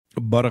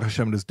Baruch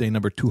Hashem, it is day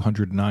number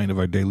 209 of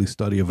our daily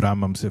study of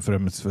Rambam Sefer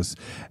HaMitzvos.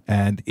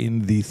 And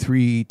in the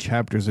 3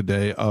 chapters a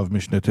day of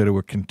Mishnah Torah,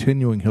 we're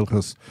continuing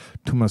Hilchos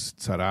Tumas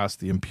Tzaras,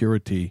 the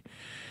impurity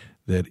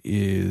that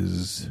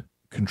is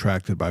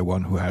contracted by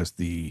one who has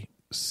the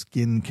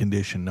skin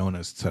condition known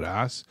as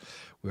Tzaras.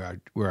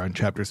 We're on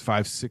chapters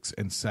 5, 6,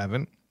 and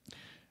 7.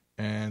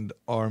 And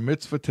our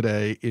mitzvah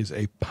today is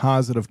a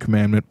positive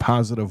commandment,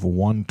 positive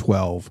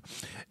 112.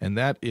 And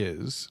that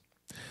is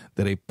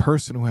that a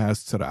person who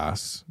has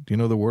tzaras, do you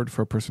know the word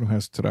for a person who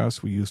has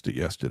tzaras? We used it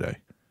yesterday.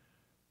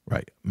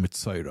 Right,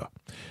 mitzayra.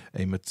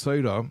 A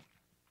mitzayra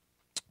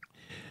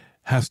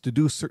has to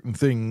do certain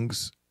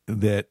things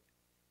that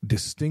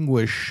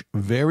distinguish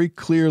very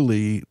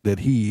clearly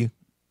that he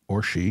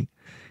or she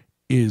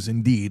is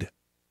indeed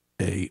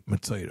a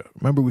mitzayra.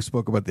 Remember we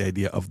spoke about the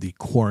idea of the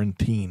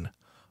quarantine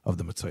of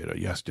the mitzayra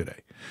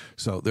yesterday.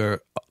 So there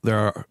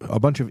are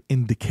a bunch of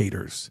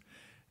indicators.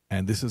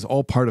 And this is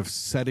all part of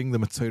setting the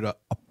mitzvah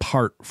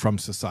apart from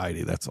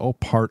society. That's all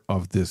part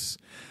of this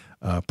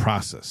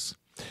process.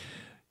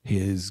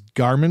 His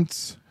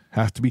garments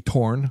have to be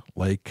torn,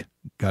 like,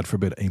 God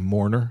forbid, a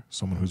mourner,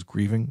 someone who's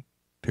grieving,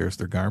 tears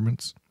their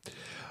garments.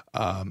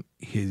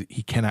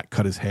 He cannot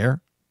cut his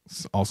hair.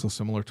 It's also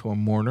similar to a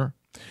mourner.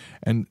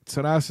 And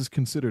tzaras is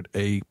considered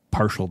a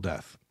partial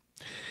death.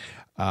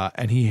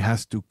 And he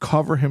has to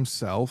cover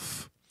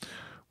himself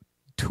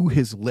to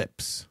his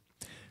lips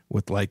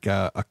with like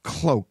a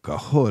cloak, a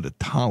hood, a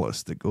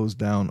talus that goes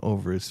down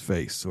over his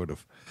face, sort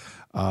of.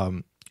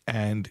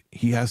 And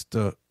he has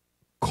to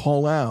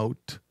call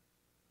out,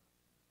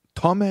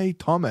 Tome,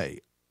 Tome,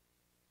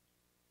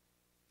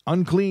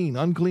 unclean,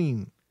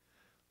 unclean.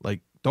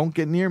 Like, don't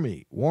get near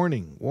me.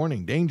 Warning,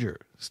 warning, danger.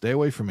 Stay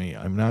away from me.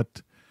 I'm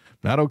not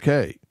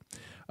okay.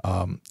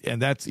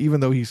 And that's even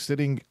though he's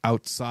sitting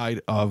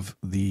outside of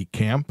the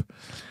camp.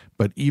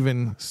 But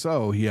even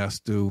so, he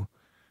has to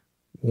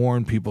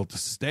warn people to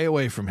stay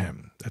away from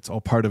him. That's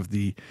all part of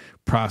the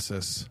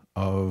process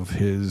of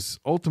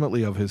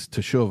ultimately of his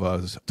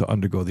teshuvah, to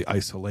undergo the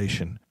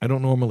isolation. I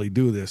don't normally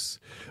do this,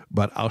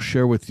 but I'll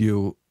share with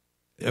you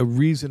a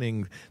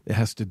reasoning that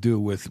has to do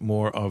with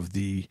more of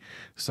the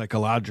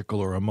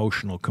psychological or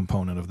emotional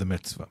component of the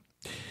mitzvah.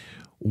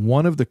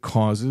 One of the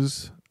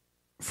causes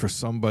for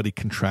somebody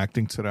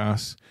contracting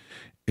tzaras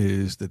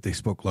is that they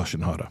spoke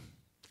lashon hara,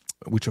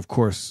 which of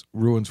course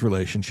ruins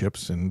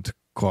relationships and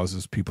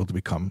causes people to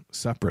become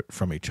separate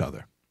from each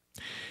other.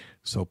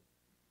 So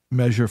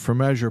measure for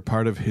measure,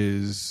 part of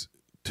his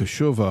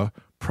teshuvah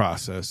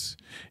process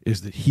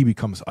is that he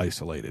becomes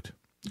isolated.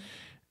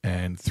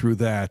 And through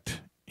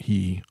that,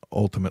 he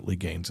ultimately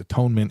gains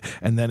atonement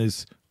and then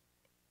is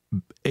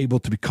able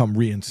to become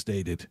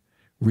reinstated,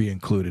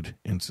 reincluded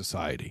in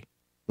society.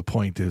 The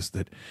point is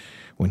that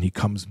when he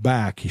comes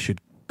back, he should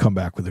come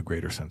back with a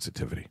greater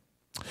sensitivity.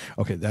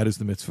 Okay, that is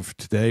the mitzvah for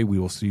today. We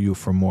will see you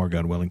for more,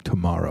 God willing,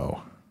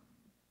 tomorrow.